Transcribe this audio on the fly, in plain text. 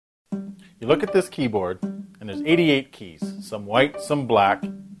You look at this keyboard, and there's 88 keys, some white, some black.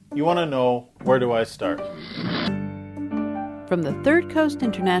 You want to know, where do I start? From the Third Coast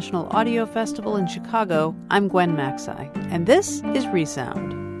International Audio Festival in Chicago, I'm Gwen Macsai, and this is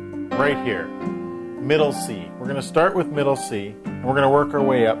Resound. Right here, middle C. We're going to start with middle C, and we're going to work our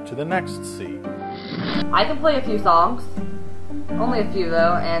way up to the next C. I can play a few songs. Only a few,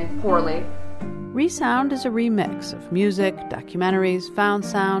 though, and poorly. Resound is a remix of music, documentaries, found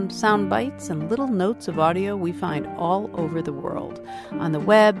sound, sound bites, and little notes of audio we find all over the world. On the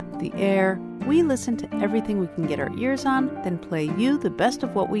web, the air, we listen to everything we can get our ears on, then play you the best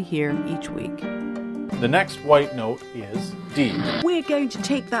of what we hear each week. The next white note is D. We're going to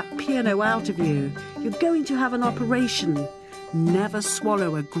take that piano out of you. You're going to have an operation. Never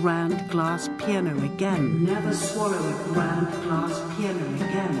swallow a grand glass piano again. Never swallow a grand glass piano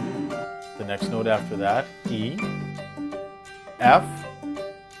again. The next note after that, E, F,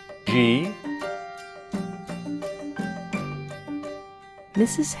 G.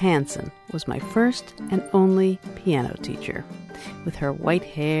 Mrs. Hanson was my first and only piano teacher. With her white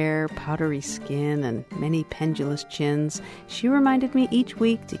hair, powdery skin, and many pendulous chins, she reminded me each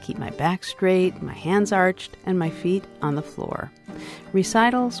week to keep my back straight, my hands arched, and my feet on the floor.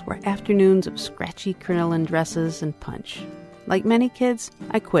 Recitals were afternoons of scratchy crinoline dresses and punch. Like many kids,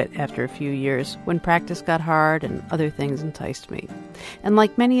 I quit after a few years when practice got hard and other things enticed me. And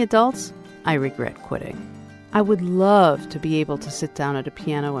like many adults, I regret quitting. I would love to be able to sit down at a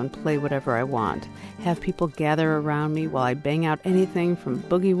piano and play whatever I want, have people gather around me while I bang out anything from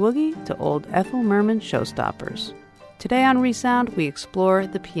boogie woogie to old Ethel Merman showstoppers. Today on Resound, we explore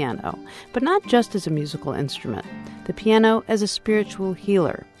the piano, but not just as a musical instrument. The piano as a spiritual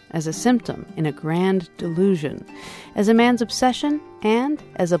healer, as a symptom in a grand delusion, as a man's obsession, and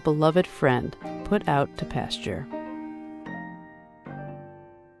as a beloved friend put out to pasture.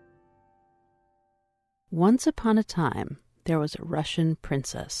 Once upon a time, there was a Russian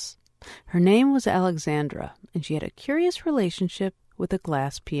princess. Her name was Alexandra, and she had a curious relationship with a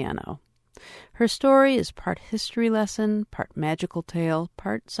glass piano. Her story is part history lesson, part magical tale,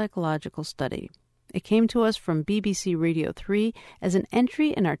 part psychological study. It came to us from BBC Radio 3 as an entry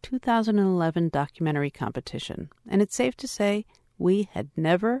in our 2011 documentary competition, and it's safe to say we had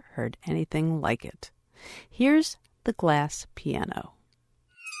never heard anything like it. Here's the glass piano.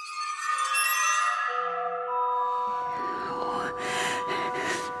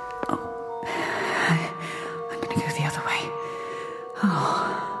 I'm going to go the other way.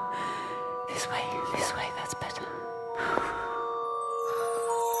 Oh, this way, that's better.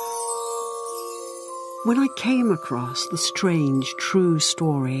 When I came across the strange, true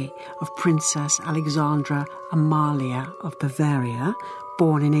story of Princess Alexandra Amalia of Bavaria,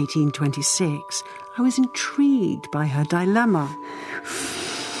 born in 1826, I was intrigued by her dilemma.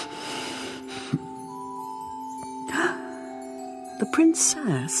 The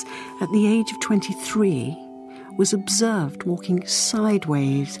princess, at the age of 23, was observed walking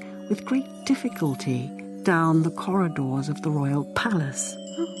sideways with great difficulty down the corridors of the royal palace.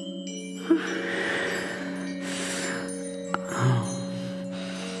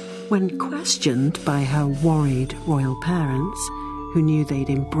 When questioned by her worried royal parents, who knew they'd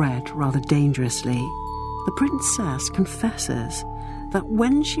inbred rather dangerously, the princess confesses that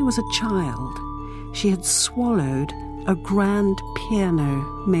when she was a child, she had swallowed a grand piano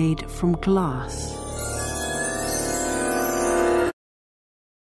made from glass.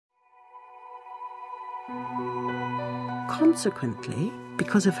 Consequently,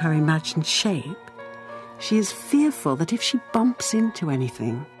 because of her imagined shape, she is fearful that if she bumps into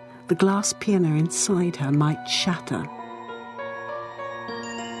anything, the glass piano inside her might shatter.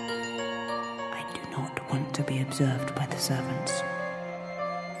 I do not want to be observed by the servants.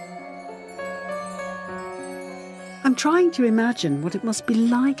 I'm trying to imagine what it must be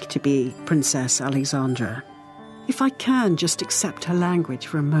like to be Princess Alexandra. If I can just accept her language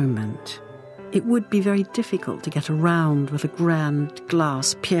for a moment, it would be very difficult to get around with a grand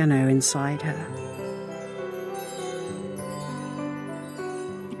glass piano inside her.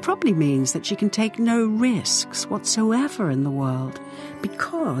 It probably means that she can take no risks whatsoever in the world,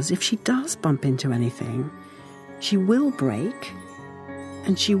 because if she does bump into anything, she will break,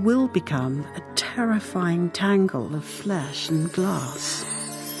 and she will become a terrifying tangle of flesh and glass.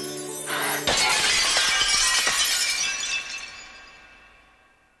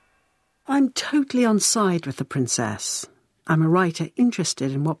 I'm totally on side with the princess. I'm a writer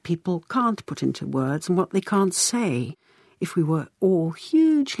interested in what people can't put into words and what they can't say. If we were all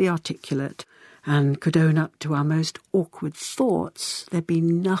hugely articulate and could own up to our most awkward thoughts, there'd be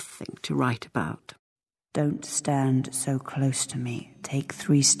nothing to write about. Don't stand so close to me. Take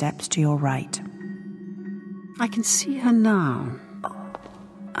 3 steps to your right. I can see her now.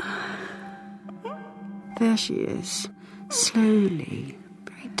 There she is, slowly,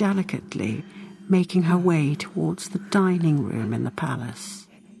 very delicately, making her way towards the dining room in the palace.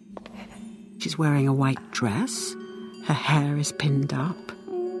 She's wearing a white dress. Her hair is pinned up.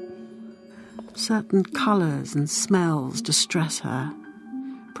 Certain colours and smells distress her.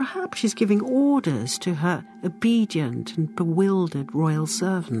 Perhaps she's giving orders to her obedient and bewildered royal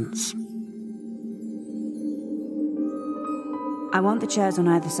servants. I want the chairs on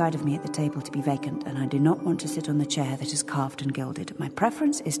either side of me at the table to be vacant, and I do not want to sit on the chair that is carved and gilded. My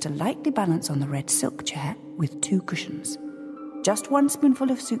preference is to lightly balance on the red silk chair with 2 cushions. Just 1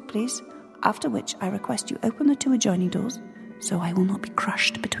 spoonful of soup, please, after which I request you open the 2 adjoining doors so I will not be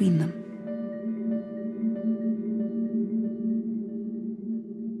crushed between them.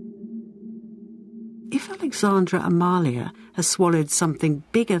 If Alexandra Amalia has swallowed something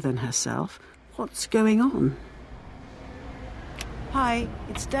bigger than herself, what's going on? Hi,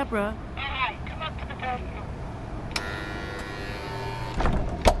 it's Deborah. Hi, come up to the bedroom.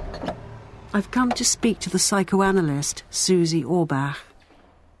 I've come to speak to the psychoanalyst, Susie Orbach.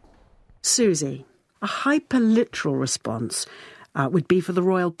 Susie, a hyperliteral response would be for the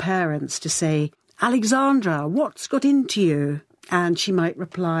royal parents to say, Alexandra, what's got into you? And she might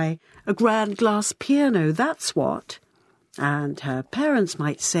reply, a grand glass piano, that's what. And her parents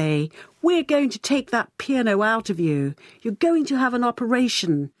might say, we're going to take that piano out of you. You're going to have an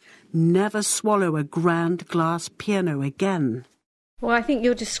operation. Never swallow a grand glass piano again. Well, I think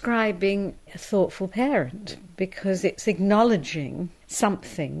you're describing a thoughtful parent because it's acknowledging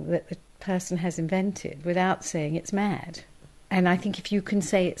something that the person has invented without saying it's mad. And I think if you can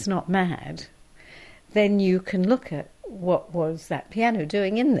say it's not mad, then you can look at what was that piano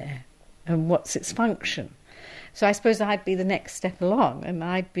doing in there and what's its function. So I suppose I'd be the next step along, and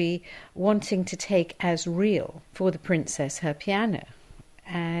I'd be wanting to take as real for the princess her piano.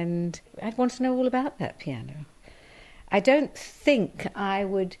 And I'd want to know all about that piano. I don't think I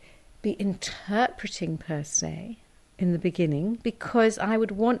would be interpreting per se in the beginning, because I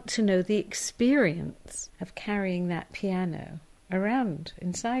would want to know the experience of carrying that piano around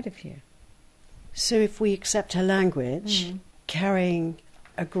inside of you. So if we accept her language, carrying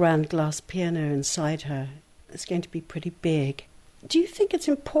a grand glass piano inside her is going to be pretty big. Do you think it's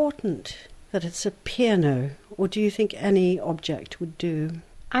important that it's a piano, or do you think any object would do?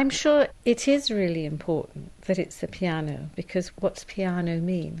 I'm sure it is really important that it's the piano, because what's piano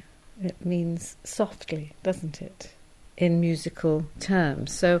mean? It means softly, doesn't it, in musical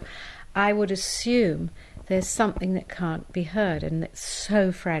terms? So I would assume there's something that can't be heard and that's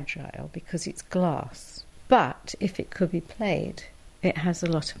so fragile because it's glass. But if it could be played, it has a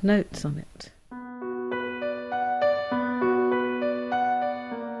lot of notes on it.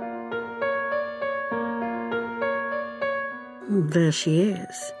 There she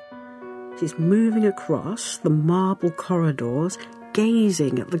is. She's moving across the marble corridors,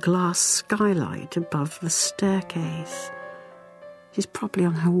 gazing at the glass skylight above the staircase. She's probably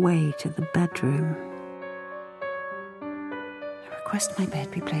on her way to the bedroom. I request my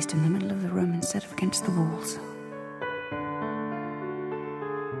bed be placed in the middle of the room instead of against the walls.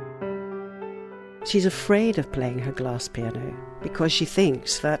 She's afraid of playing her glass piano because she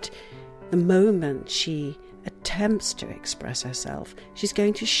thinks that the moment she attempts to express herself, she's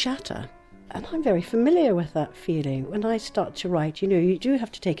going to shatter. And I'm very familiar with that feeling. When I start to write, you do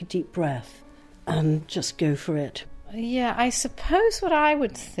have to take a deep breath and just go for it. Yeah, I suppose what I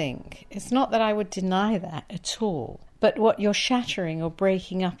would think is not that I would deny that at all, but what you're shattering or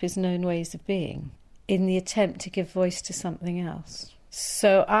breaking up is known ways of being in the attempt to give voice to something else.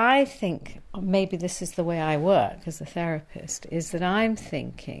 So I think, maybe this is the way I work as a therapist, is that I'm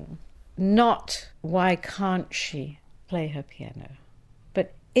thinking not why can't she play her piano,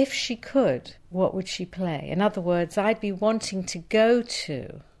 but if she could, what would she play? In other words, I'd be wanting to go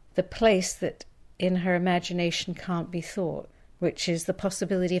to the place that in her imagination can't be thought, which is the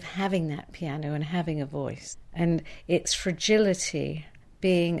possibility of having that piano and having a voice. And its fragility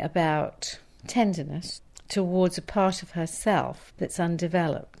being about tenderness towards a part of herself that's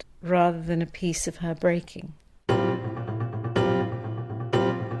undeveloped, rather than a piece of her breaking.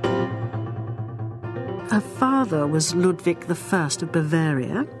 Her father was Ludwig I of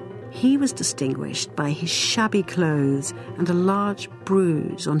Bavaria. He was distinguished by his shabby clothes and a large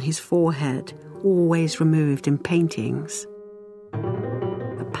bruise on his forehead, always removed in paintings.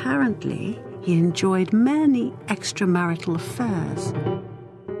 Apparently, he enjoyed many extramarital affairs.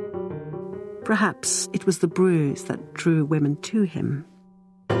 Perhaps it was the bruise that drew women to him.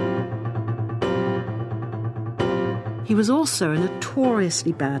 He was also a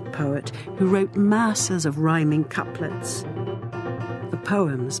notoriously bad poet who wrote masses of rhyming couplets. The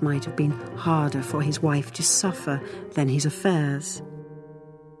poems might have been harder for his wife to suffer than his affairs.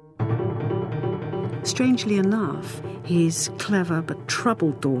 Strangely enough, his clever but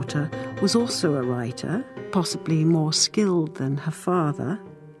troubled daughter was also a writer, possibly more skilled than her father,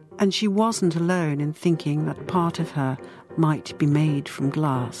 and she wasn't alone in thinking that part of her might be made from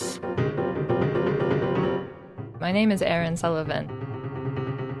glass. My name is Erin Sullivan.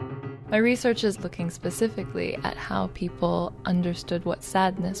 My research is looking specifically at how people understood what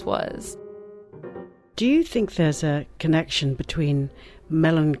sadness was. Do you think there's a connection between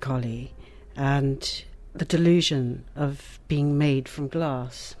melancholy and the delusion of being made from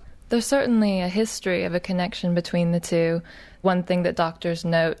glass? There's certainly a history of a connection between the two. One thing that doctors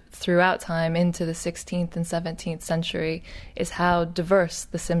note throughout time into the 16th and 17th century is how diverse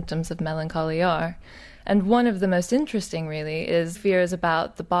the symptoms of melancholy are. And one of the most interesting, really, is fears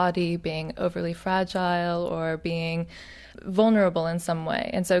about the body being overly fragile or being vulnerable in some way.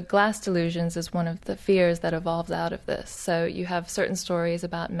 And so glass delusions is one of the fears that evolves out of this. So you have certain stories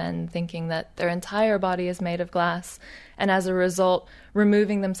about men thinking that their entire body is made of glass, and as a result,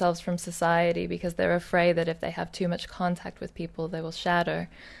 removing themselves from society because they're afraid that if they have too much contact with people, they will shatter.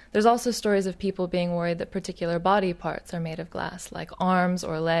 There's also stories of people being worried that particular body parts are made of glass, like arms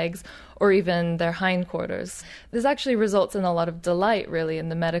or legs, or even their hindquarters. This actually results in a lot of delight, really, in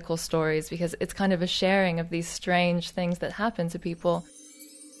the medical stories, because it's kind of a sharing of these strange things that happen to people.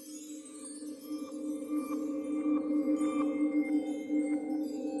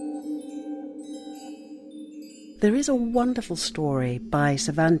 There is a wonderful story by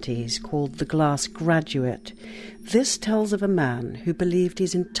Cervantes called The Glass Graduate. This tells of a man who believed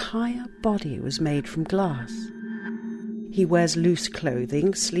his entire body was made from glass. He wears loose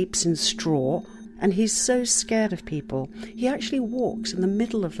clothing, sleeps in straw, and he's so scared of people, he actually walks in the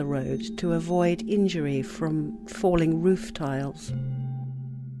middle of the road to avoid injury from falling roof tiles.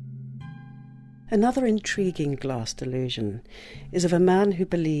 Another intriguing glass delusion is of a man who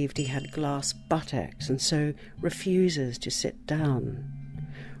believed he had glass buttocks and so refuses to sit down.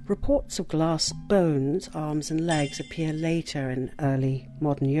 Reports of glass bones, arms and legs appear later in early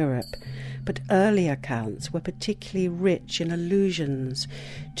modern Europe, but early accounts were particularly rich in allusions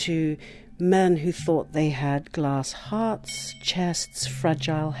to men who thought they had glass hearts, chests,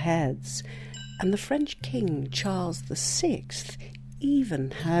 fragile heads, and the French king Charles VI even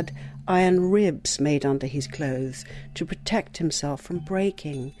had iron ribs made under his clothes to protect himself from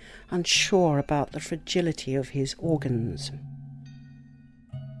breaking, unsure about the fragility of his organs.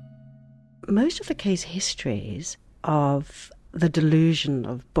 Most of the case histories of the delusion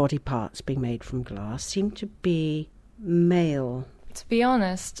of body parts being made from glass seem to be male. To be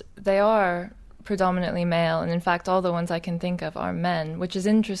honest, they are predominantly male, and in fact all the ones I can think of are men, which is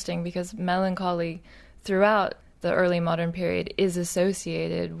interesting because melancholy throughout the early modern period is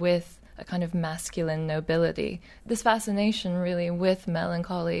associated with a kind of masculine nobility. This fascination really with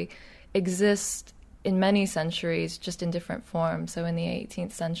melancholy exists in many centuries, just in different forms. So in the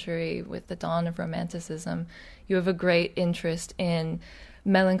 18th century, with the dawn of Romanticism, you have a great interest in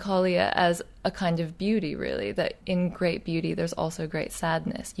melancholia as a kind of beauty, really, that in great beauty there's also great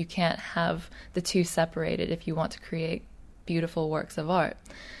sadness. You can't have the two separated if you want to create beautiful works of art.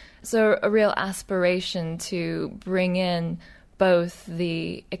 So a real aspiration to bring in both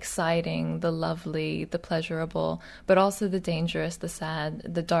the exciting, the lovely, the pleasurable, but also the dangerous, the sad,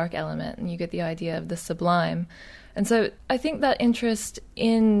 the dark element, and you get the idea of the sublime. And so I think that interest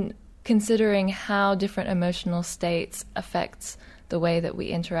in considering how different emotional states affects the way that we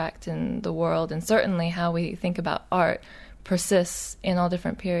interact in the world, and certainly how we think about art, persists in all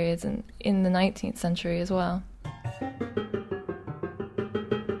different periods and in the 19th century as well.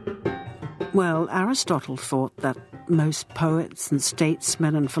 Well, Aristotle thought that most poets and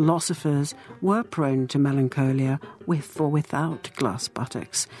statesmen and philosophers were prone to melancholia with or without glass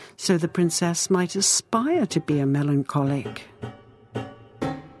buttocks, so the princess might aspire to be a melancholic.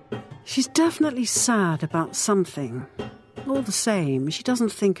 She's definitely sad about something. All the same, she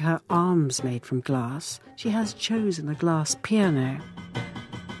doesn't think her arm's made from glass. She has chosen a glass piano.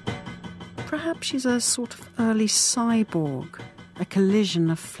 Perhaps she's a sort of early cyborg, a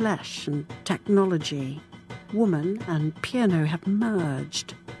collision of flesh and technology. Woman and piano have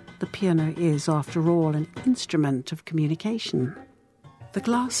merged. The piano is, after all, an instrument of communication. The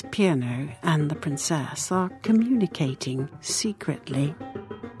glass piano and the princess are communicating secretly.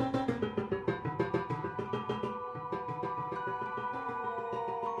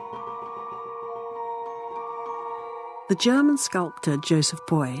 The German sculptor Joseph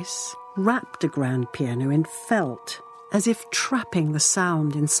Beuys wrapped a grand piano in felt as if trapping the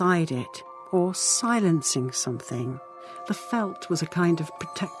sound inside it or silencing something. The felt was a kind of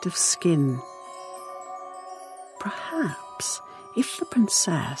protective skin. Perhaps if the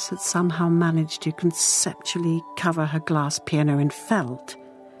princess had somehow managed to conceptually cover her glass piano in felt,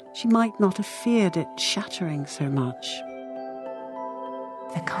 she might not have feared it shattering so much.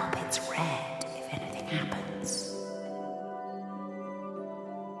 The carpet's red if anything happens.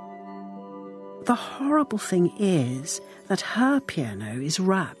 The horrible thing is that her piano is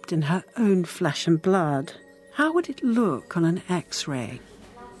wrapped in her own flesh and blood. How would it look on an X-ray?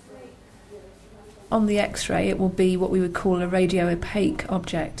 On the X-ray, it will be what we would call a radio-opaque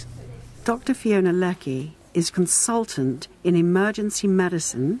object. Dr. Fiona Leckie is consultant in emergency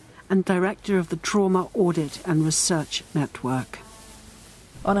medicine and director of the Trauma Audit and Research Network.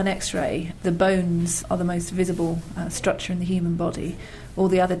 On an X-ray, the bones are the most visible structure in the human body. All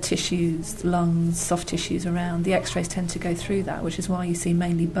the other tissues, lungs, soft tissues around, the X-rays tend to go through that, which is why you see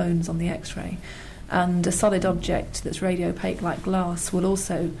mainly bones on the X-ray. And a solid object that's radio-opaque like glass will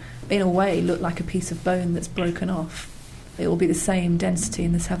also, in a way, look like a piece of bone that's broken off. It will be the same density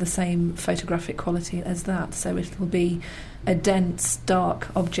and have the same photographic quality as that. So it will be a dense, dark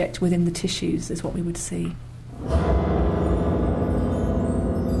object within the tissues is what we would see.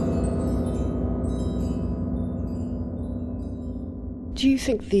 Do you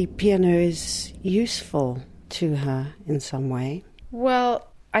think the piano is useful to her in some way? Well,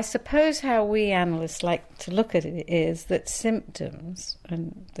 I suppose how we analysts like to look at it is that symptoms,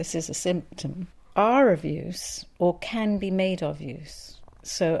 and this is a symptom, are of use or can be made of use.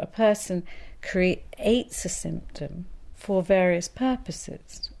 So a person creates a symptom for various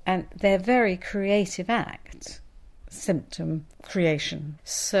purposes, and they're very creative acts, symptom creation.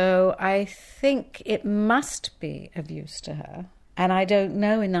 So I think it must be of use to her. And I don't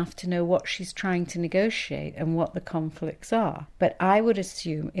know enough to know what she's trying to negotiate and what the conflicts are. But I would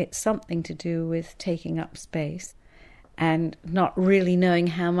assume it's something to do with taking up space and not really knowing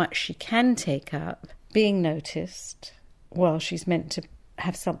how much she can take up, being noticed. Well, she's meant to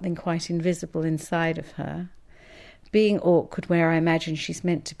have something quite invisible inside of her. Being awkward, where I imagine she's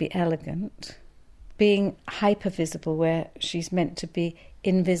meant to be elegant. Being hypervisible, where she's meant to be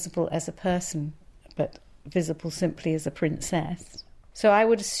invisible as a person, but visible simply as a princess. So I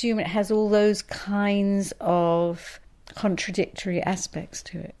would assume it has all those kinds of contradictory aspects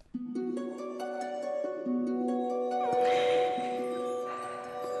to it.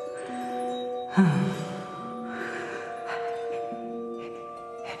 I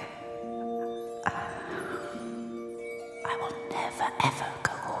will never ever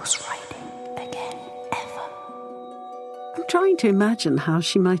go horse riding again, ever. I'm trying to imagine how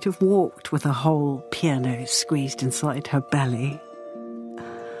she might have walked with a whole piano squeezed inside her belly.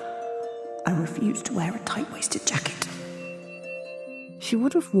 I refuse to wear a tight-waisted jacket. She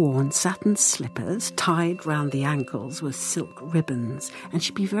would have worn satin slippers tied round the ankles with silk ribbons, and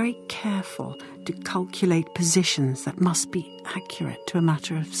she'd be very careful to calculate positions that must be accurate to a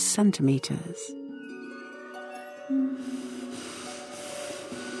matter of centimetres.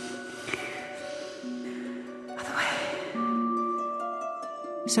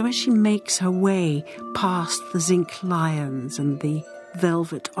 So as she makes her way past the zinc lions and the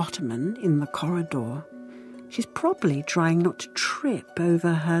velvet ottoman in the corridor, she's probably trying not to trip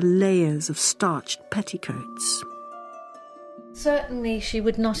over her layers of starched petticoats. Certainly she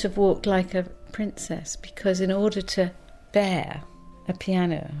would not have walked like a princess, because in order to bear a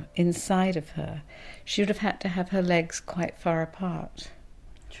piano inside of her, she would have had to have her legs quite far apart.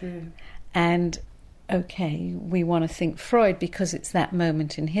 True. And okay, we want to think Freud because it's that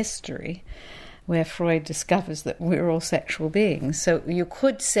moment in history where Freud discovers that we're all sexual beings. So you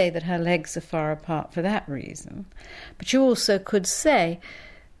could say that her legs are far apart for that reason. But you also could say,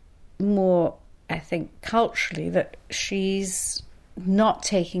 more, I think, culturally, that she's not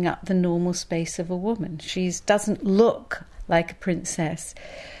taking up the normal space of a woman. She doesn't look like a princess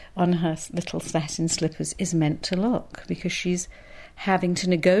on her little satin slippers is meant to look, because she's having to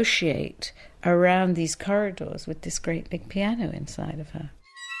negotiate around these corridors with this great big piano inside of her.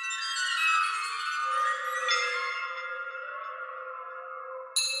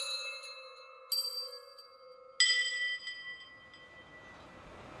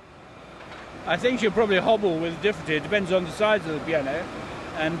 I think she'll probably hobble with difficulty. It depends on the size of the piano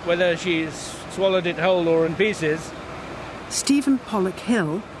and whether she's swallowed it whole or in pieces. Stephen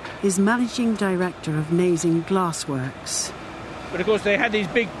Pollock-Hill is managing director of Nazing Glassworks. But of course they had these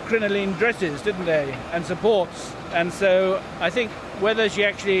big crinoline dresses, didn't they, and supports. And so I think whether she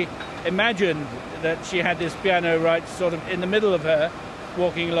actually imagined that she had this piano right sort of in the middle of her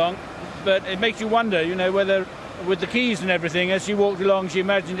walking along, but it makes you wonder, whether with the keys and everything. As she walked along, she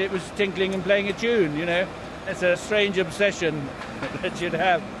imagined it was tinkling and playing a tune, you know. It's a strange obsession that she'd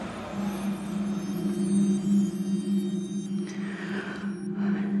have.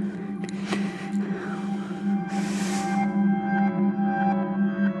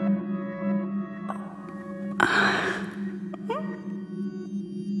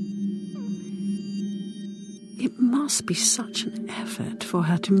 It must be such an effort for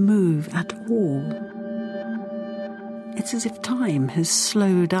her to move at all. It's as if time has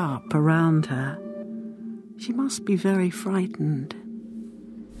slowed up around her. She must be very frightened.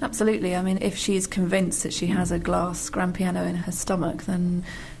 Absolutely. I mean, if she's convinced that she has a glass grand piano in her stomach, then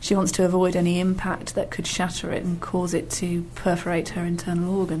she wants to avoid any impact that could shatter it and cause it to perforate her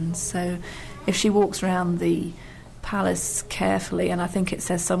internal organs. So if she walks around the palace carefully, and I think it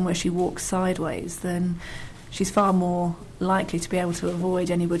says somewhere she walks sideways, then she's far more likely to be able to avoid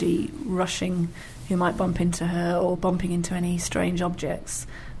anybody rushing who might bump into her or bumping into any strange objects.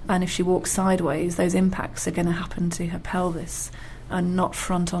 And if she walks sideways, those impacts are going to happen to her pelvis and not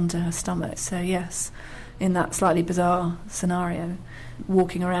front onto her stomach. So yes, in that slightly bizarre scenario,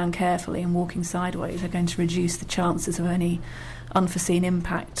 walking around carefully and walking sideways are going to reduce the chances of any unforeseen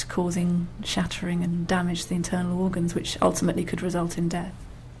impact causing shattering and damage to the internal organs, which ultimately could result in death.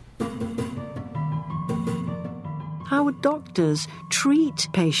 How would doctors treat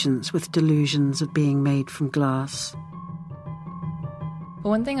patients with delusions of being made from glass?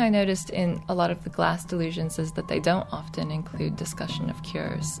 One thing I noticed in a lot of the glass delusions is that they don't often include discussion of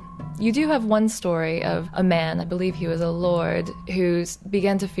cures. You do have one story of a man, I believe he was a lord, who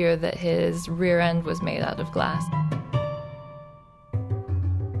began to fear that his rear end was made out of glass.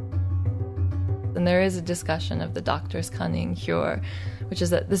 And there is a discussion of the doctor's cunning cure, which is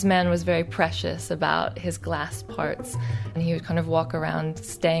that this man was very precious about his glass parts, and he would kind of walk around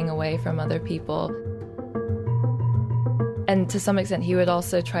staying away from other people. And to some extent, he would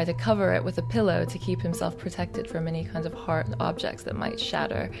also try to cover it with a pillow to keep himself protected from any kinds of hard objects that might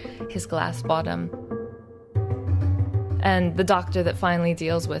shatter his glass bottom. And the doctor that finally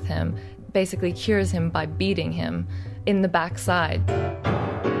deals with him basically cures him by beating him in the backside.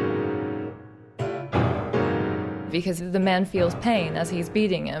 Because the man feels pain as he's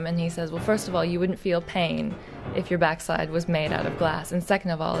beating him, and he says, well, first of all, you wouldn't feel pain if your backside was made out of glass, and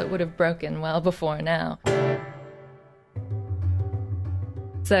second of all, it would have broken well before now.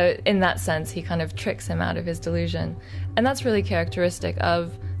 So in that sense, he kind of tricks him out of his delusion. And that's really characteristic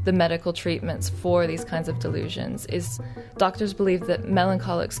of the medical treatments for these kinds of delusions, is doctors believed that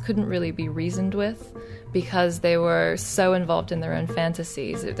melancholics couldn't really be reasoned with because they were so involved in their own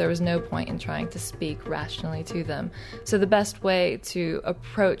fantasies. There was no point in trying to speak rationally to them. So the best way to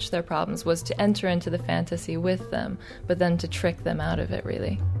approach their problems was to enter into the fantasy with them, but then to trick them out of it,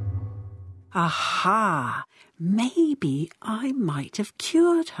 really. Aha! Maybe I might have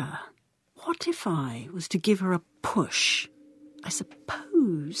cured her. What if I was to give her a push? I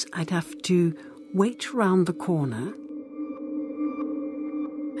suppose I'd have to wait round the corner,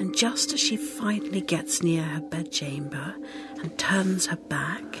 and just as she finally gets near her bedchamber and turns her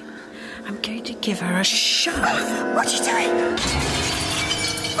back, I'm going to give her a shove. What are you doing?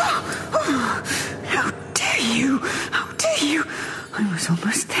 How dare you! How dare you! I was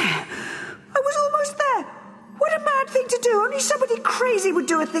almost there. What a mad thing to do! Only somebody crazy would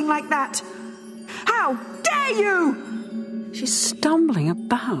do a thing like that! How dare you! She's stumbling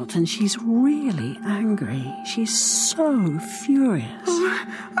about and she's really angry. She's so furious.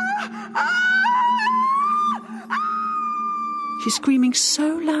 She's screaming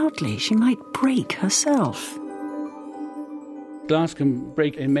so loudly she might break herself. Glass can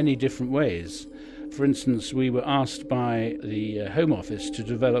break in many different ways. For instance, we were asked by the Home Office to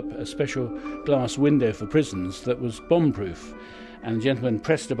develop a special glass window for prisons that was bomb-proof. And the gentleman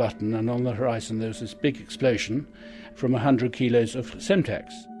pressed a button, and on the horizon there was this big explosion from 100 kilos of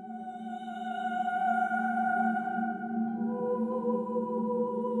Semtex.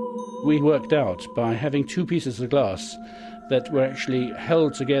 We worked out by having two pieces of glass that were actually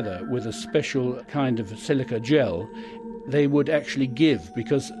held together with a special kind of silica gel, they would actually give,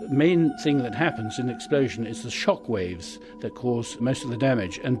 because the main thing that happens in an explosion is the shock waves that cause most of the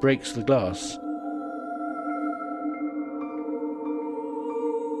damage and breaks the glass.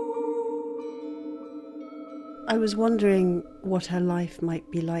 I was wondering what her life might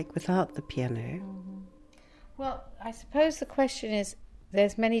be like without the piano. Well, I suppose the question is,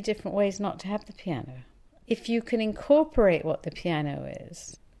 there's many different ways not to have the piano. If you can incorporate what the piano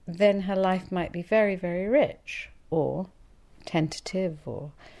is, then her life might be very, very rich, or tentative,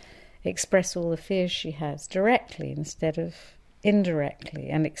 or express all the fears she has directly instead of indirectly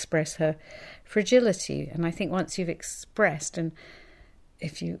and express her fragility. And I think once you've expressed, and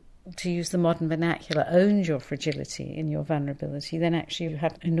if you, to use the modern vernacular, owned your fragility and your vulnerability, then actually you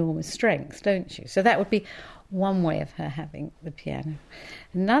have enormous strength, don't you? So that would be one way of her having the piano.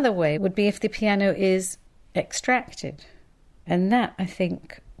 Another way would be if the piano is extracted. And that, I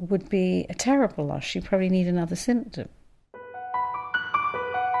think, would be a terrible loss. You probably need another symptom.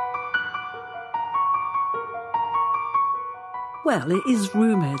 Well, it is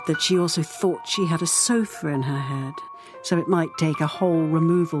rumoured that she also thought she had a sofa in her head, so it might take a whole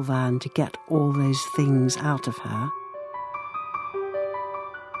removal van to get all those things out of her.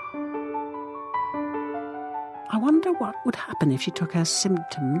 I wonder what would happen if she took her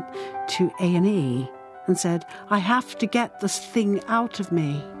symptom to A&E and said, I have to get this thing out of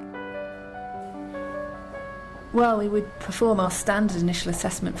me. Well, we would perform our standard initial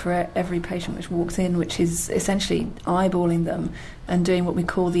assessment for every patient which walks in, which is essentially eyeballing them and doing what we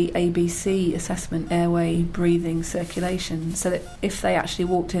call the ABC assessment, airway, breathing, circulation, so that if they actually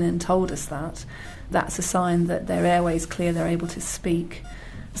walked in and told us that, that's a sign that their airway is clear, they're able to speak.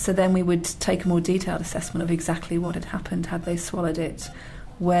 So then we would take a more detailed assessment of exactly what had happened, had they swallowed it,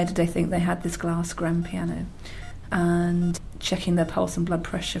 where did they think they had this glass grand piano, and checking their pulse and blood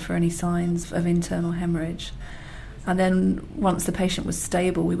pressure for any signs of internal hemorrhage. And then once the patient was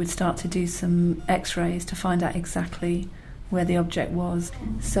stable, we would start to do some x-rays to find out exactly where the object was.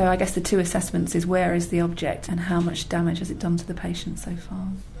 So I guess the two assessments is where is the object and how much damage has it done to the patient so far.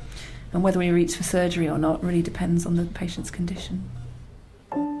 And whether we reach for surgery or not really depends on the patient's condition.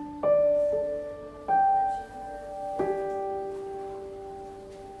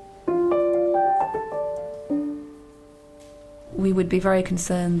 We would be very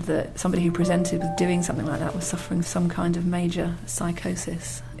concerned that somebody who presented with doing something like that was suffering some kind of major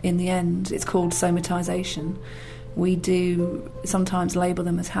psychosis. In the end, it's called somatisation. We do sometimes label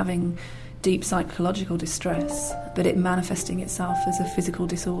them as having deep psychological distress, but it manifesting itself as a physical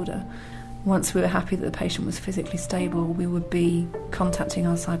disorder. Once we were happy that the patient was physically stable, we would be contacting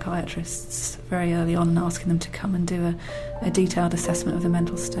our psychiatrists very early on and asking them to come and do a detailed assessment of the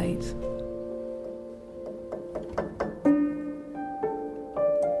mental state.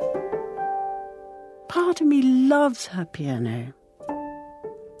 Part of me loves her piano.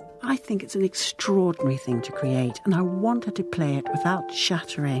 I think it's an extraordinary thing to create, and I want her to play it without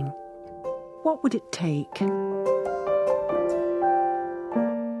shattering. What would it take?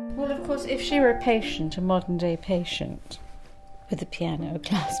 Well, of course, if she were a patient, a modern-day patient, with a piano, a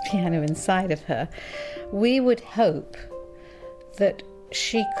glass piano inside of her, we would hope that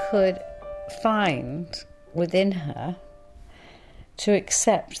she could find within her to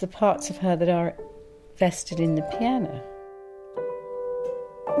accept the parts of her that are vested in the piano,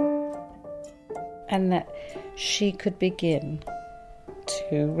 and that she could begin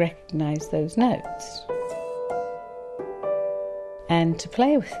to recognise those notes and to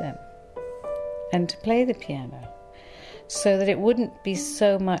play with them and to play the piano, so that it wouldn't be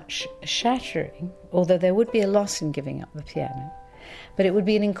so much shattering, although there would be a loss in giving up the piano, but it would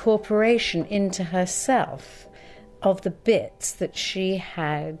be an incorporation into herself of the bits that she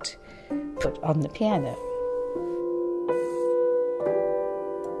had put on the piano.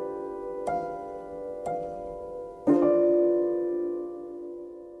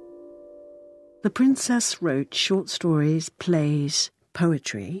 The princess wrote short stories, plays,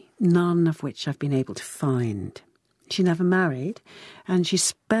 poetry, none of which I've been able to find. She never married, and she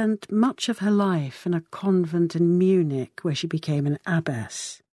spent much of her life in a convent in Munich where she became an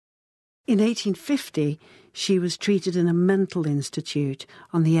abbess. In 1850, she was treated in a mental institute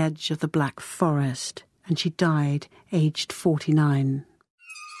on the edge of the Black Forest, and she died aged 49.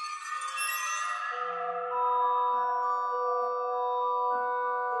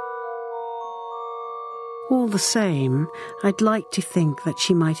 All the same, I'd like to think that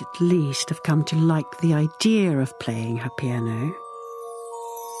she might at least have come to like the idea of playing her piano.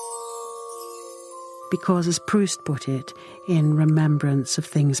 Because, as Proust put it in Remembrance of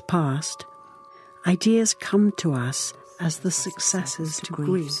Things Past, ideas come to us as the successors to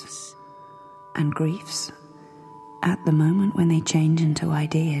griefs. And griefs, at the moment when they change into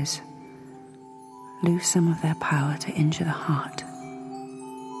ideas, lose some of their power to injure the heart.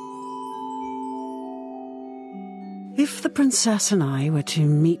 If the princess and I were to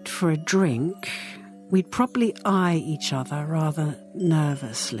meet for a drink, we'd probably eye each other rather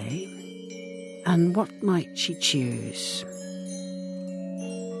nervously. And what might she choose?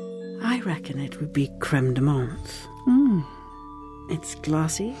 I reckon it would be creme de menthe. It's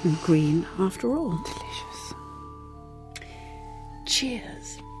glassy and green after all. Delicious.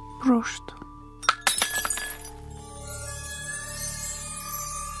 Cheers. Prost.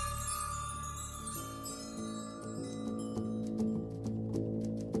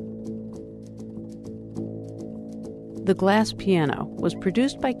 The Glass Piano was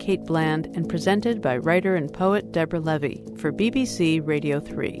produced by Kate Bland and presented by writer and poet Deborah Levy for BBC Radio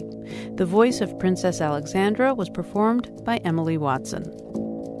 3. The voice of Princess Alexandra was performed by Emily Watson.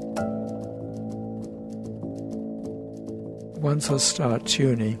 Once I start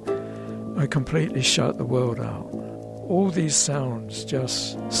tuning, I completely shut the world out. All these sounds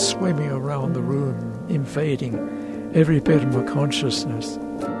just swimming around the room, invading every bit of my consciousness.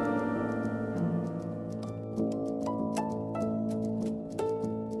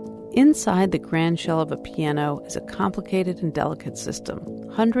 Inside the grand shell of a piano is a complicated and delicate system,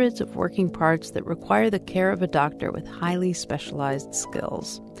 hundreds of working parts that require the care of a doctor with highly specialized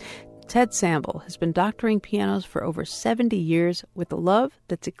skills. Ted Samble has been doctoring pianos for over 70 years with a love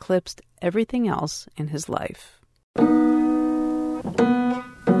that's eclipsed everything else in his life. Can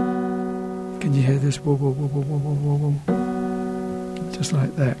you hear this? Whoa, whoa, whoa, whoa, whoa, whoa, whoa. Just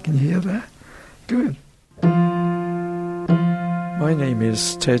like that. Can you hear that? Good. My name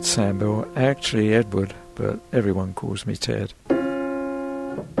is Ted Samble, actually Edward, but everyone calls me Ted.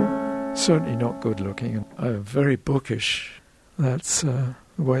 Certainly not good looking. I'm very bookish. That's the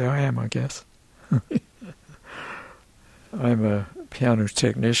way I am, I guess. I'm a piano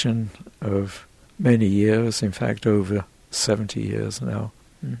technician of many years, in fact over 70 years now.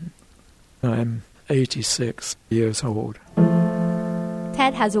 I'm 86 years old.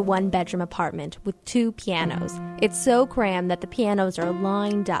 Ted has a one-bedroom apartment with 2 pianos. It's so crammed that the pianos are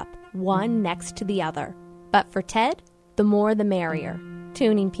lined up, one next to the other. But for Ted, the more the merrier.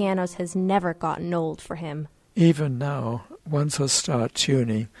 Tuning pianos has never gotten old for him. Even now, once I start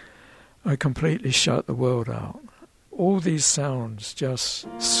tuning, I completely shut the world out. All these sounds just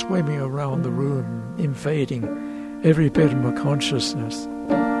swimming around the room, invading every bit of my consciousness.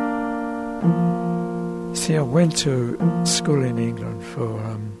 See, I went to school in England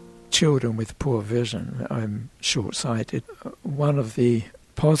for children with poor vision. I'm short-sighted. One of the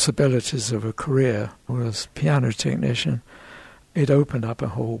possibilities of a career was piano technician. It opened up a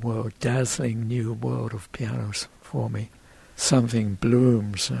whole world, dazzling new world of pianos for me. Something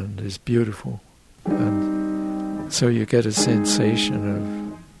blooms and is beautiful. And so you get a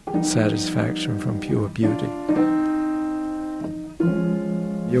sensation of satisfaction from pure beauty.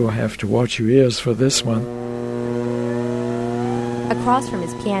 You'll have to watch your ears for this one. Across from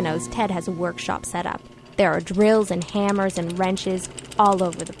his pianos, Ted has a workshop set up. There are drills and hammers and wrenches all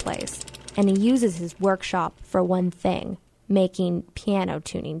over the place. And he uses his workshop for one thing, making piano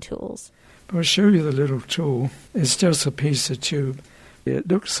tuning tools. I'll show you the little tool. It's just a piece of tube. It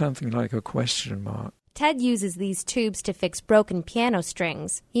looks something like a question mark. Ted uses these tubes to fix broken piano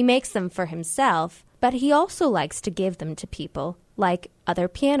strings. He makes them for himself, but he also likes to give them to people, like other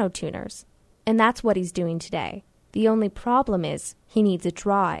piano tuners. And that's what he's doing today. The only problem is he needs a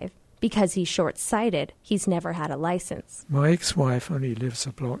drive. Because he's short-sighted, he's never had a license. My ex-wife only lives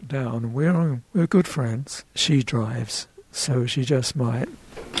a block down. We're good friends. She drives, so she just might.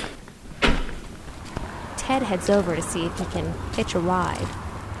 Ted heads over to see if he can hitch a ride.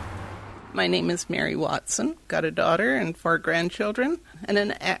 My name is Mary Watson. Got a daughter and 4 grandchildren and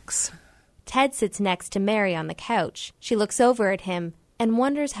an ex. Ted sits next to Mary on the couch. She looks over at him and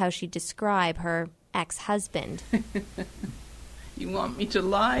wonders how she'd describe her ex-husband. You want me to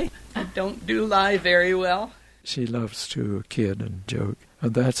lie? I don't do lie very well. She loves to kid and joke,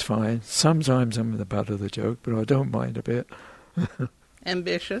 and that's fine. Sometimes I'm the butt of the joke, but I don't mind a bit.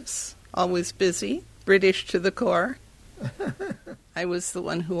 Ambitious, always busy, British to the core. I was the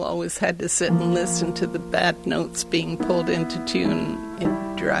one who always had to sit and listen to the bad notes being pulled into tune.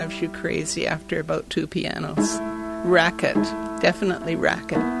 It drives you crazy after about 2 pianos. Racket, definitely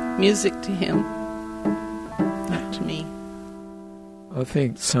racket. Music to him, not to me. I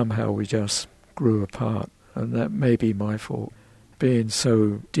think somehow we just grew apart, and that may be my fault. Being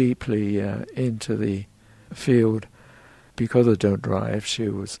so deeply into the field, because I don't drive, she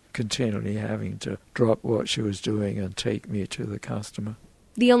was continually having to drop what she was doing and take me to the customer.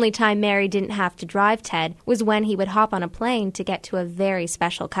 The only time Mary didn't have to drive Ted was when he would hop on a plane to get to a very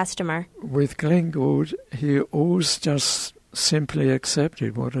special customer. With Glenn Gould, he always just simply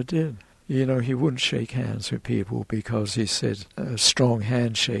accepted what I did. You know, he wouldn't shake hands with people because he said strong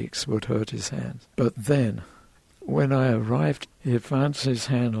handshakes would hurt his hands. But then, when I arrived, he advanced his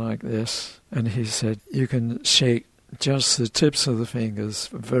hand like this, and he said, "You can shake just the tips of the fingers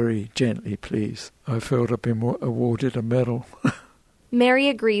very gently, please." I felt I'd been awarded a medal. Mary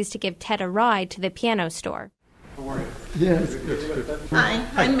agrees to give Ted a ride to the piano store. How are you? Yes. Hi,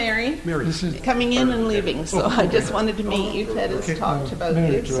 I'm Mary. Mary. Coming in and leaving, so I just wanted to meet you. Ted has talked about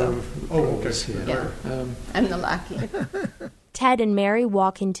you. So. Oh, okay. Yeah. I'm the lackey. Ted and Mary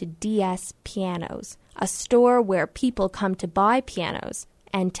walk into DS Pianos, a store where people come to buy pianos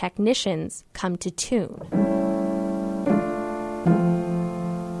and technicians come to tune.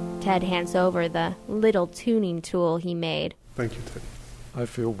 Ted hands over the little tuning tool he made. Thank you, Ted. I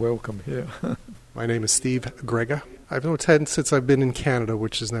feel welcome here. My name is Steve Grega. I've known Ted since I've been in Canada,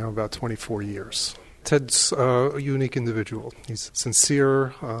 which is now about 24 years. Ted's a unique individual. He's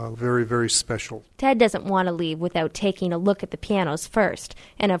sincere, very, very special. Ted doesn't want to leave without taking a look at the pianos first,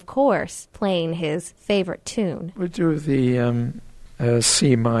 and of course, playing his favorite tune. We'll do the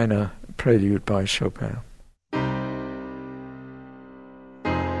C minor prelude by Chopin.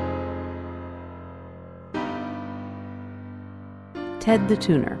 Ted the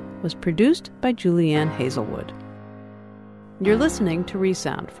Tuner was produced by Julianne Hazelwood. You're listening to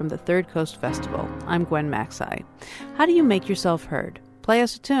Resound from the Third Coast Festival. I'm Gwen Macsai. How do you make yourself heard? Play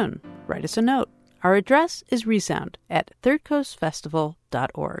us a tune. Write us a note. Our address is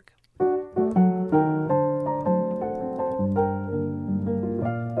resound@thirdcoastfestival.org.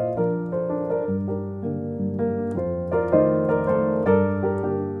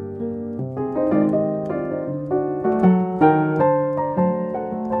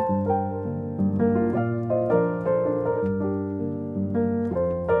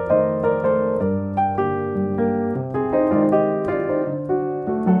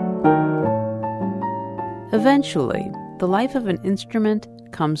 Eventually, the life of an instrument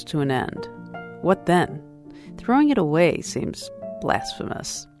comes to an end. What then? Throwing it away seems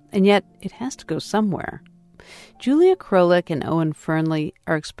blasphemous, and yet it has to go somewhere. Julia Krolik and Owen Fernley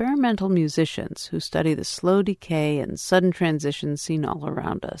are experimental musicians who study the slow decay and sudden transition seen all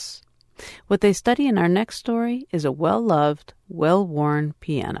around us. What they study in our next story is a well-loved, well-worn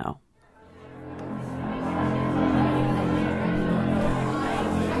piano.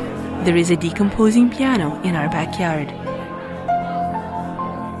 There is a decomposing piano in our backyard.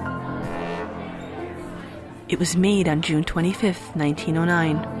 It was made on June 25th,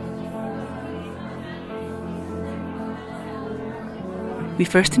 1909. We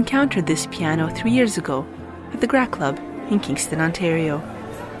first encountered this piano 3 years ago at the Gra Club in Kingston, Ontario.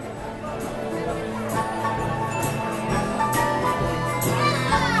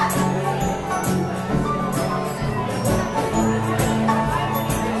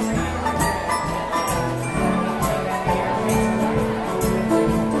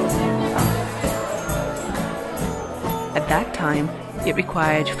 It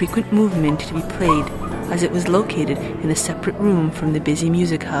required frequent movement to be played, as it was located in a separate room from the busy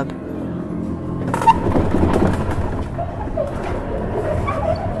music hub.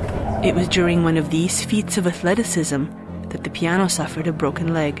 It was during one of these feats of athleticism that the piano suffered a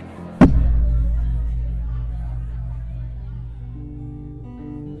broken leg.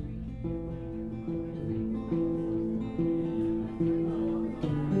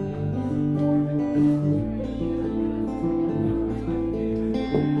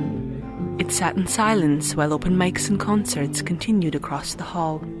 Sat in silence while open mics and concerts continued across the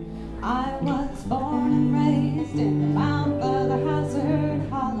hall. I was born and raised in Mount Brother Hazard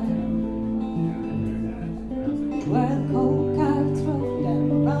Holland, where the cold carts rolled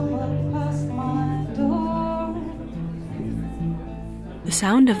and rumbled past my door. The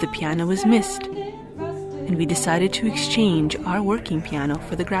sound of the piano was missed, and we decided to exchange our working piano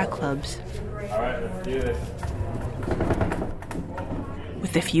for the Gra Club's. All right, let's do this.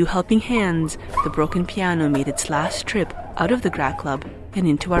 With a few helping hands, the broken piano made its last trip out of the Gra Club and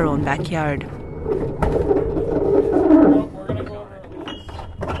into our own backyard.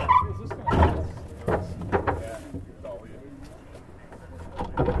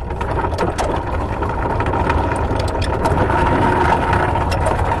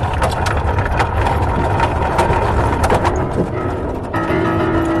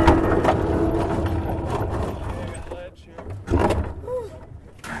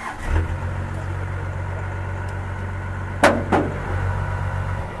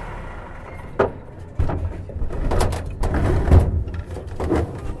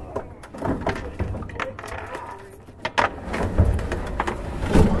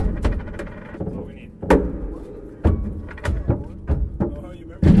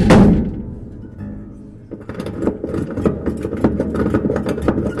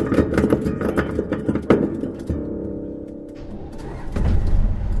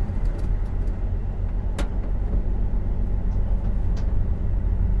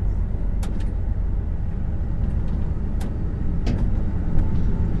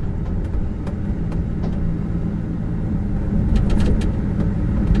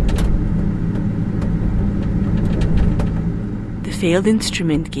 The failed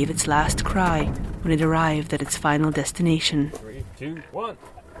instrument gave its last cry when it arrived at its final destination. 2, 1.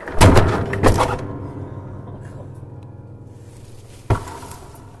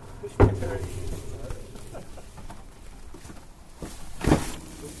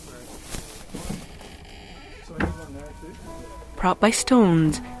 Propped by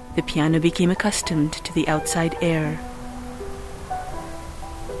stones, the piano became accustomed to the outside air.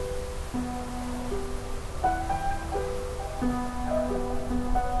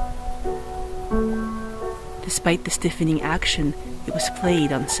 Despite the stiffening action, it was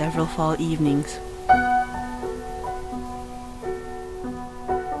played on several fall evenings.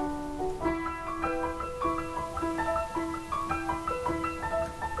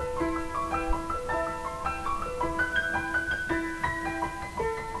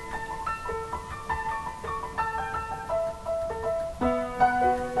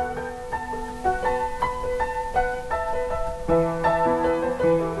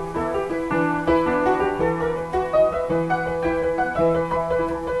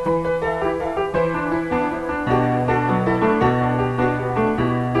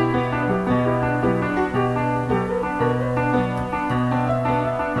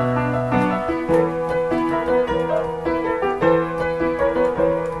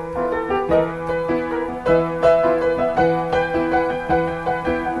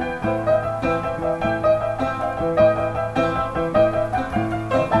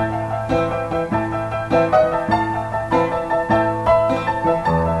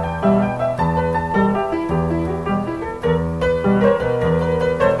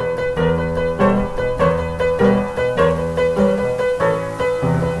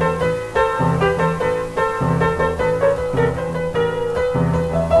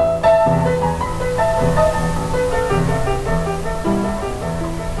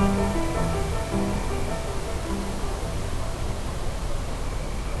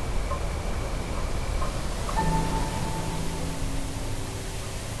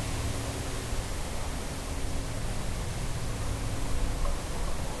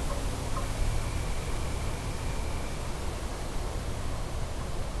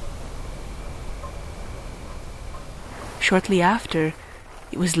 Shortly after,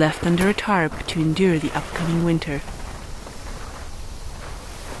 it was left under a tarp to endure the upcoming winter.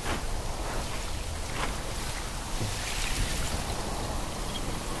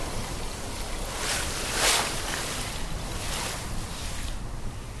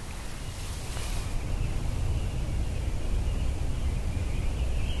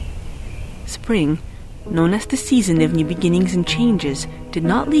 Spring, known as the season of new beginnings and changes, did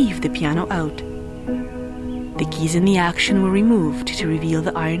not leave the piano out. The keys in the action were removed to reveal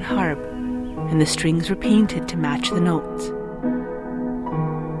the iron harp, and the strings were painted to match the notes.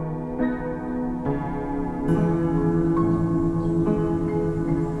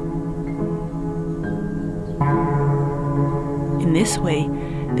 In this way,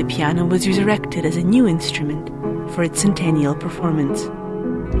 the piano was resurrected as a new instrument for its centennial performance.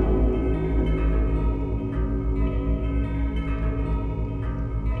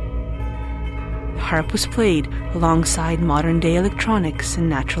 The harp was played alongside modern-day electronics and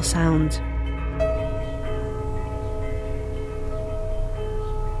natural sounds.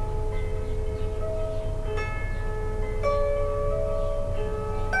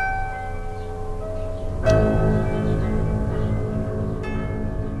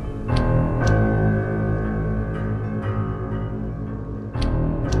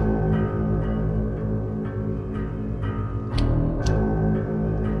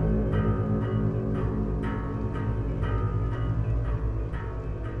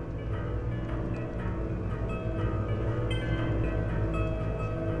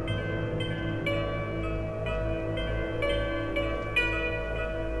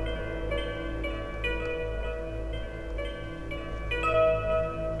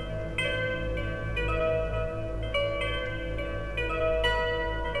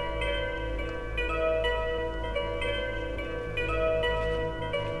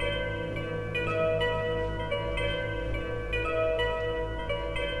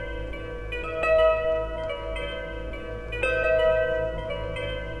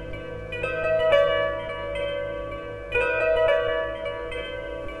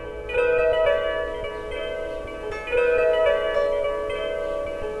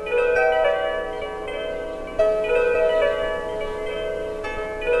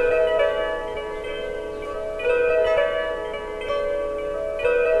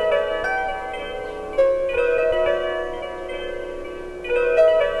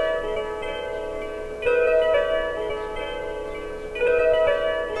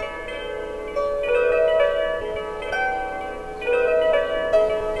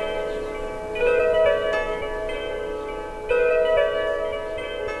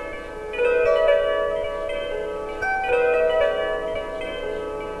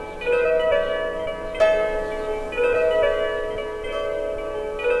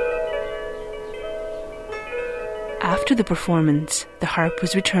 the performance, the harp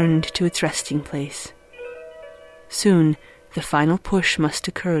was returned to its resting place. Soon, the final push must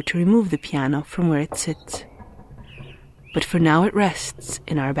occur to remove the piano from where it sits. But for now it rests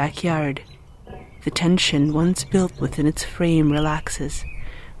in our backyard. The tension once built within its frame relaxes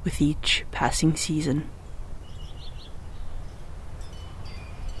with each passing season.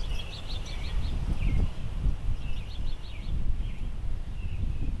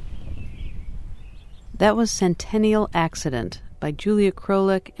 That was Centennial Accident by Julia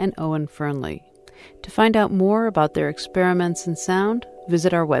Krolik and Owen Fernley. To find out more about their experiments in sound,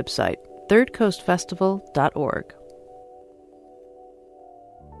 visit our website, thirdcoastfestival.org.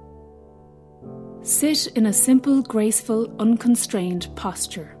 Sit in a simple, graceful, unconstrained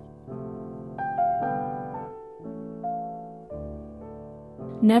posture.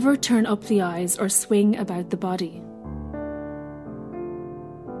 Never turn up the eyes or swing about the body.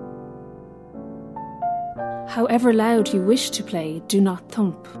 However loud you wish to play, do not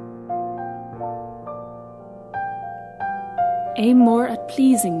thump. Aim more at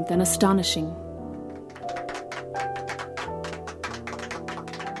pleasing than astonishing.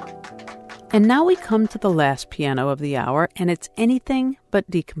 And now we come to the last piano of the hour, and it's anything but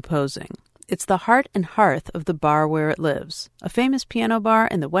decomposing. It's the heart and hearth of the bar where it lives, a famous piano bar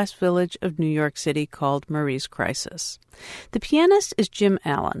in the West Village of New York City called Marie's Crisis. The pianist is Jim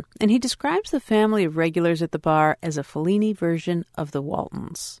Allen, and he describes the family of regulars at the bar as a Fellini version of the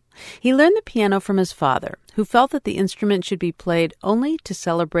Waltons. He learned the piano from his father, who felt that the instrument should be played only to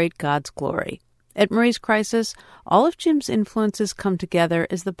celebrate God's glory. At Marie's Crisis, all of Jim's influences come together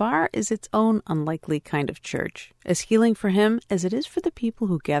as the bar is its own unlikely kind of church, as healing for him as it is for the people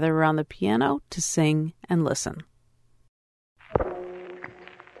who gather around the piano to sing and listen.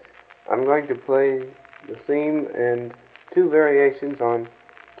 I'm going to play the theme and two variations on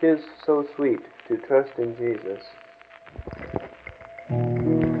 "'Tis So Sweet to Trust in Jesus."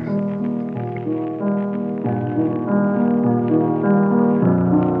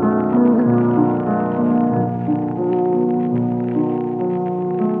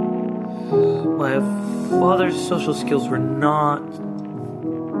 My father's social skills were not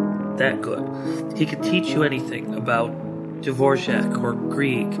that good. He could teach you anything about Dvorak or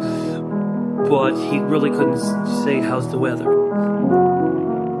Grieg, but he really couldn't say, "How's the weather?"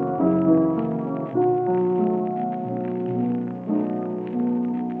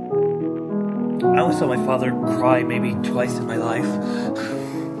 I only saw my father cry maybe twice in my life.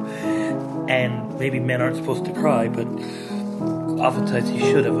 And maybe men aren't supposed to cry, but oftentimes he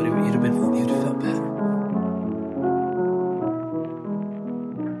should have, but he'd have felt better.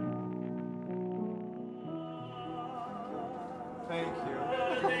 Thank you.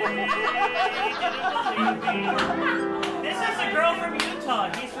 This is a girl from Utah.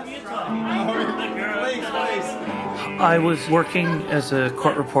 He's from Utah. Please. I was working as a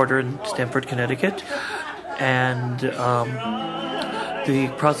court reporter in Stamford, Connecticut, and the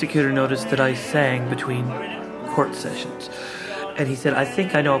prosecutor noticed that I sang between court sessions. And he said, "I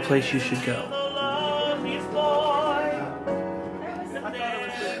think I know a place you should go."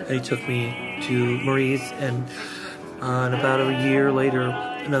 And he took me to Marie's, and about a year later,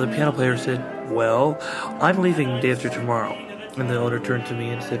 another piano player said, "Well, I'm leaving the day after tomorrow." And the owner turned to me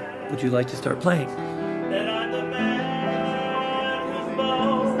and said, "Would you like to start playing?"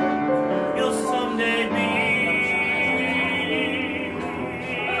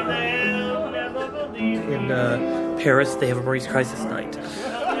 In Paris, they have a Marie's Crisis night.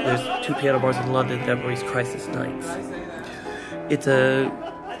 There's 2 piano bars in London that have Marie's Crisis nights. It's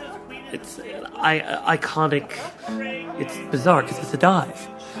iconic. It's bizarre because it's a dive.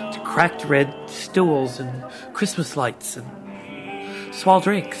 It's cracked red stools and Christmas lights and small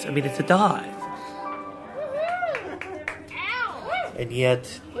drinks. I mean, it's a dive. And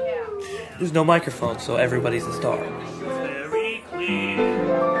yet, there's no microphone, so everybody's a star. Very clear.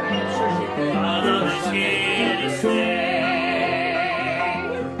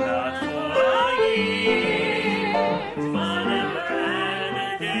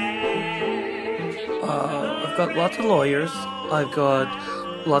 I've got lots of lawyers. I've got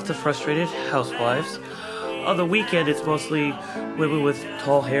lots of frustrated housewives. On the weekend, it's mostly women with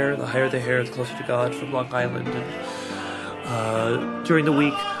tall hair. The higher the hair, the closer to God, from Long Island. And during the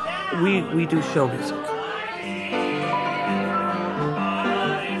week, we do show music.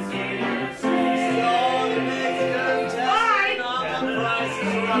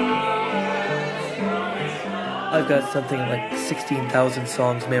 I've got something like 16,000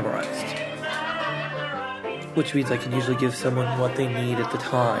 songs memorized, which means I can usually give someone what they need at the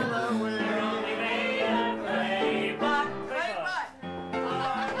time.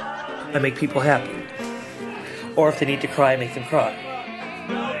 I make people happy. Or if they need to cry, I make them cry.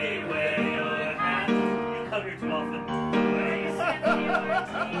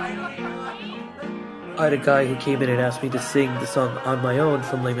 I had a guy who came in and asked me to sing the song On My Own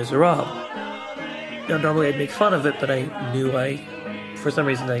from Les Miserables. Now, normally I'd make fun of it, but I knew for some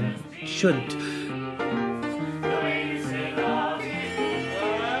reason, I shouldn't.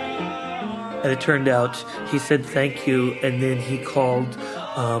 And it turned out he said thank you, and then he called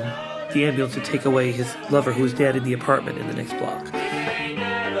the ambulance to take away his lover who was dead in the apartment in the next block.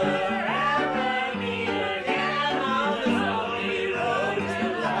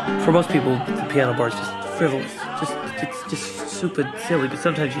 For most people, the piano bar is just frivolous. It's just stupid, silly, but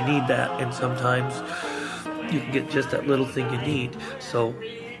sometimes you need that, and sometimes you can get just that little thing you need. So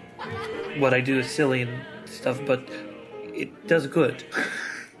what I do is silly and stuff, but it does good.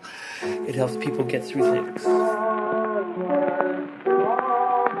 It helps people get through things.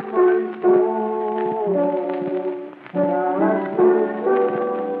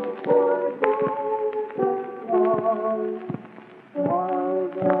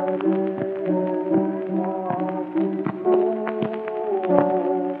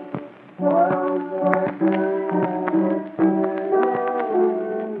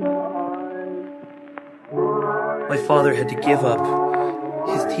 My father had to give up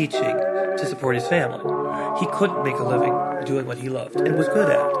his teaching to support his family. He couldn't make a living doing what he loved and was good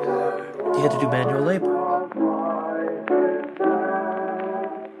at. He had to do manual labor.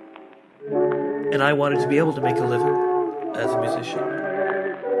 And I wanted to be able to make a living as a musician.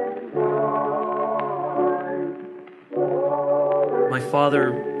 My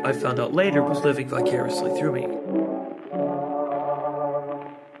father, I found out later, was living vicariously through me.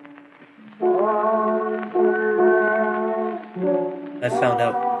 I found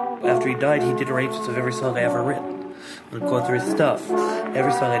out after he died, he did arrangements of every song I ever written. I'm going through his stuff.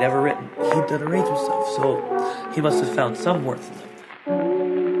 Every song I'd ever written, he'd done arrangements of. So he must have found some worth in them.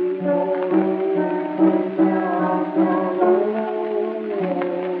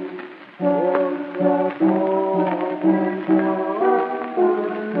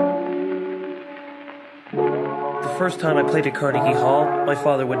 The first time I played at Carnegie Hall, my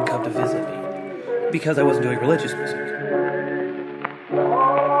father wouldn't come to visit me because I wasn't doing religious music.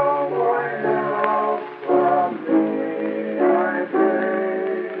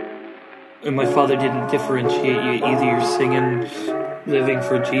 And my father didn't differentiate you. Either you're singing, living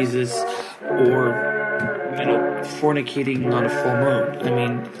for Jesus, or, fornicating on a full moon. I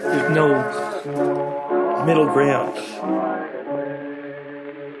mean, there's no middle ground.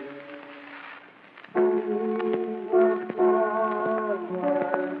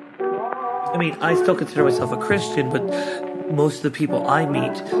 I mean, I still consider myself a Christian, but most of the people I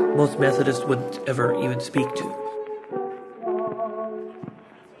meet, most Methodists wouldn't ever even speak to.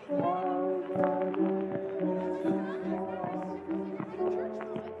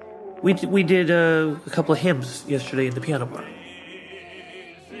 We did a couple of hymns yesterday in the piano bar.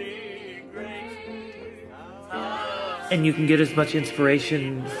 And you can get as much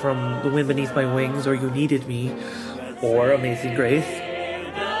inspiration from The Wind Beneath My Wings, or You Needed Me, or Amazing Grace.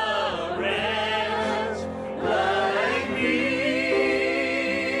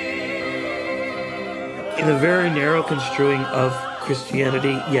 In a very narrow construing of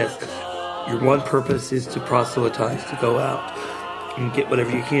Christianity, yes, your one purpose is to proselytize, to go out and get whatever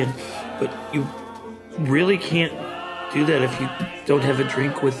you can, but you really can't do that if you don't have a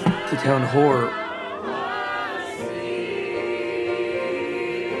drink with the town whore.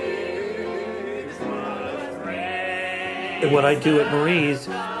 And what I do at Marie's,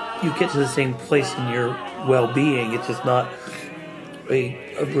 you get to the same place in your well-being. It's just not a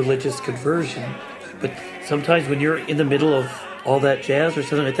religious conversion, but sometimes when you're in the middle of all that jazz or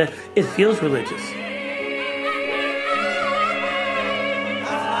something like that, it feels religious.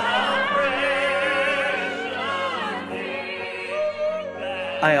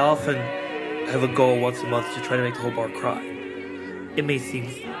 I often have a goal once a month to try to make the whole bar cry. It may seem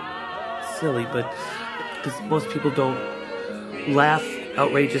silly, but because most people don't laugh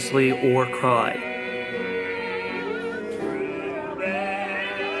outrageously or cry.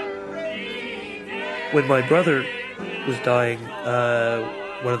 When my brother was dying,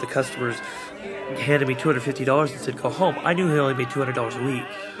 one of the customers handed me $250 and said, "Go home." I knew he only made $200 a week.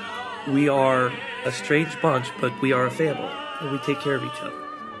 We are a strange bunch, but we are a family, and we take care of each other.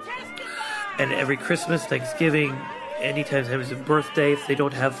 And every Christmas, Thanksgiving, anytime there's a birthday, if they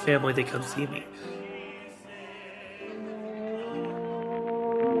don't have family, they come see me.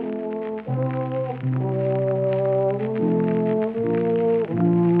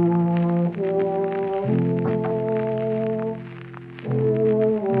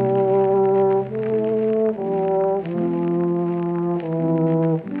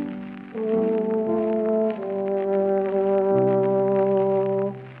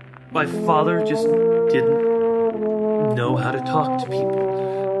 My father just didn't know how to talk to people.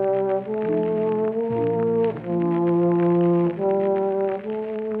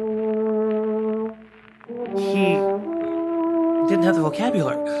 He didn't have the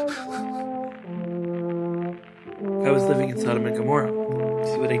vocabulary. I was living in Sodom and Gomorrah.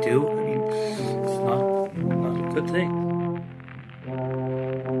 See what I do? I mean, it's not a good thing.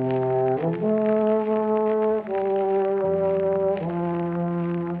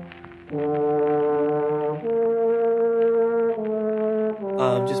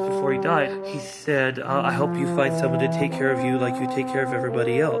 Just before he died, he said, I hope you find someone to take care of you like you take care of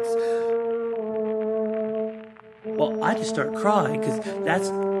everybody else. Well, I just started crying, because that's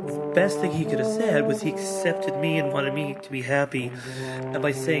the best thing he could have said, was he accepted me and wanted me to be happy. And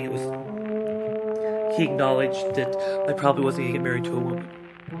by saying it was, he acknowledged that I probably wasn't going to get married to a woman.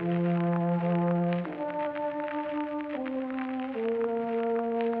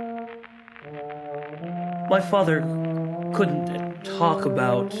 My father couldn't talk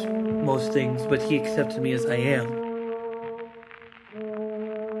about most things, but he accepted me as I am.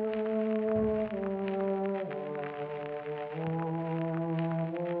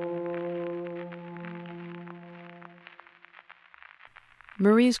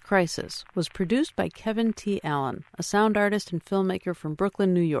 Marie's Crisis was produced by Kevin T. Allen, a sound artist and filmmaker from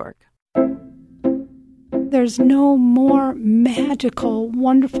Brooklyn, New York. There's no more magical,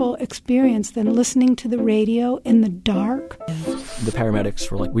 wonderful experience than listening to the radio in the dark. The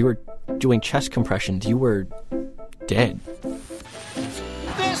paramedics were like, we were doing chest compressions. You were dead.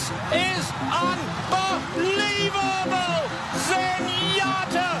 This is unbelievable!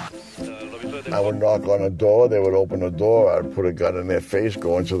 Zenyatta! I would knock on a door, they would open the door, I'd put a gun in their face,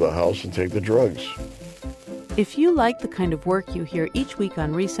 go into the house and take the drugs. If you like the kind of work you hear each week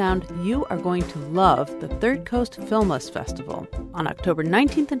on Resound, you are going to love the Third Coast Filmless Festival on October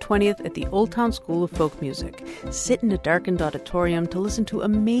 19th and 20th at the Old Town School of Folk Music. Sit in a darkened auditorium to listen to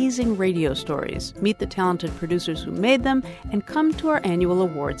amazing radio stories, meet the talented producers who made them, and come to our annual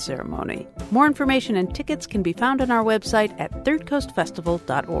awards ceremony. More information and tickets can be found on our website at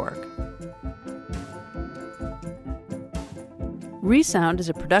thirdcoastfestival.org. Resound is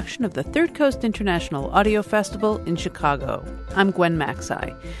a production of the Third Coast International Audio Festival in Chicago. I'm Gwen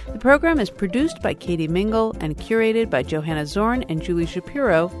Macsai. The program is produced by Katie Mingle and curated by Johanna Zorn and Julie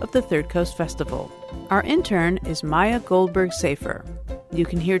Shapiro of the Third Coast Festival. Our intern is Maya Goldberg-Safer. You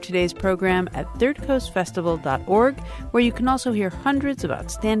can hear today's program at thirdcoastfestival.org, where you can also hear hundreds of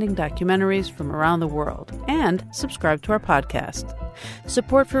outstanding documentaries from around the world, and subscribe to our podcast.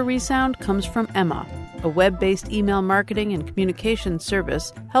 Support for Resound comes from Emma, a web-based email marketing and communications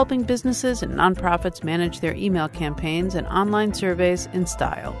service helping businesses and nonprofits manage their email campaigns and online surveys in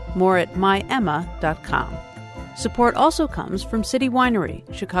style. More at myemma.com. Support also comes from City Winery,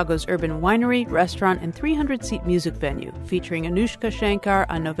 Chicago's urban winery, restaurant, and 300-seat music venue, featuring Anushka Shankar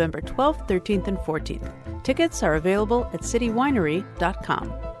on November 12th, 13th, and 14th. Tickets are available at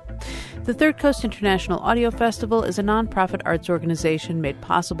citywinery.com. The Third Coast International Audio Festival is a nonprofit arts organization made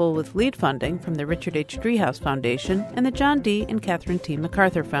possible with lead funding from the Richard H. Driehaus Foundation and the John D. and Catherine T.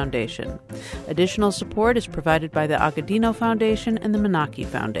 MacArthur Foundation. Additional support is provided by the Agudino Foundation and the Menaki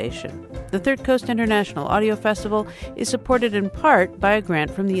Foundation. The Third Coast International Audio Festival is supported in part by a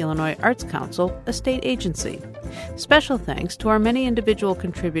grant from the Illinois Arts Council, a state agency. Special thanks to our many individual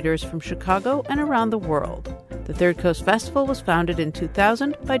contributors from Chicago and around the world. The Third Coast Festival was founded in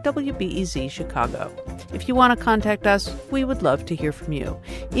 2000 by WBEZ Chicago. If you want to contact us, we would love to hear from you.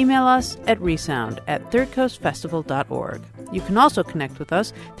 Email us at resound@thirdcoastfestival.org. You can also connect with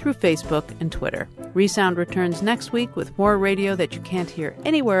us through Facebook and Twitter. Resound returns next week with more radio that you can't hear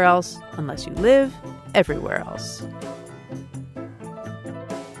anywhere else unless you live everywhere else.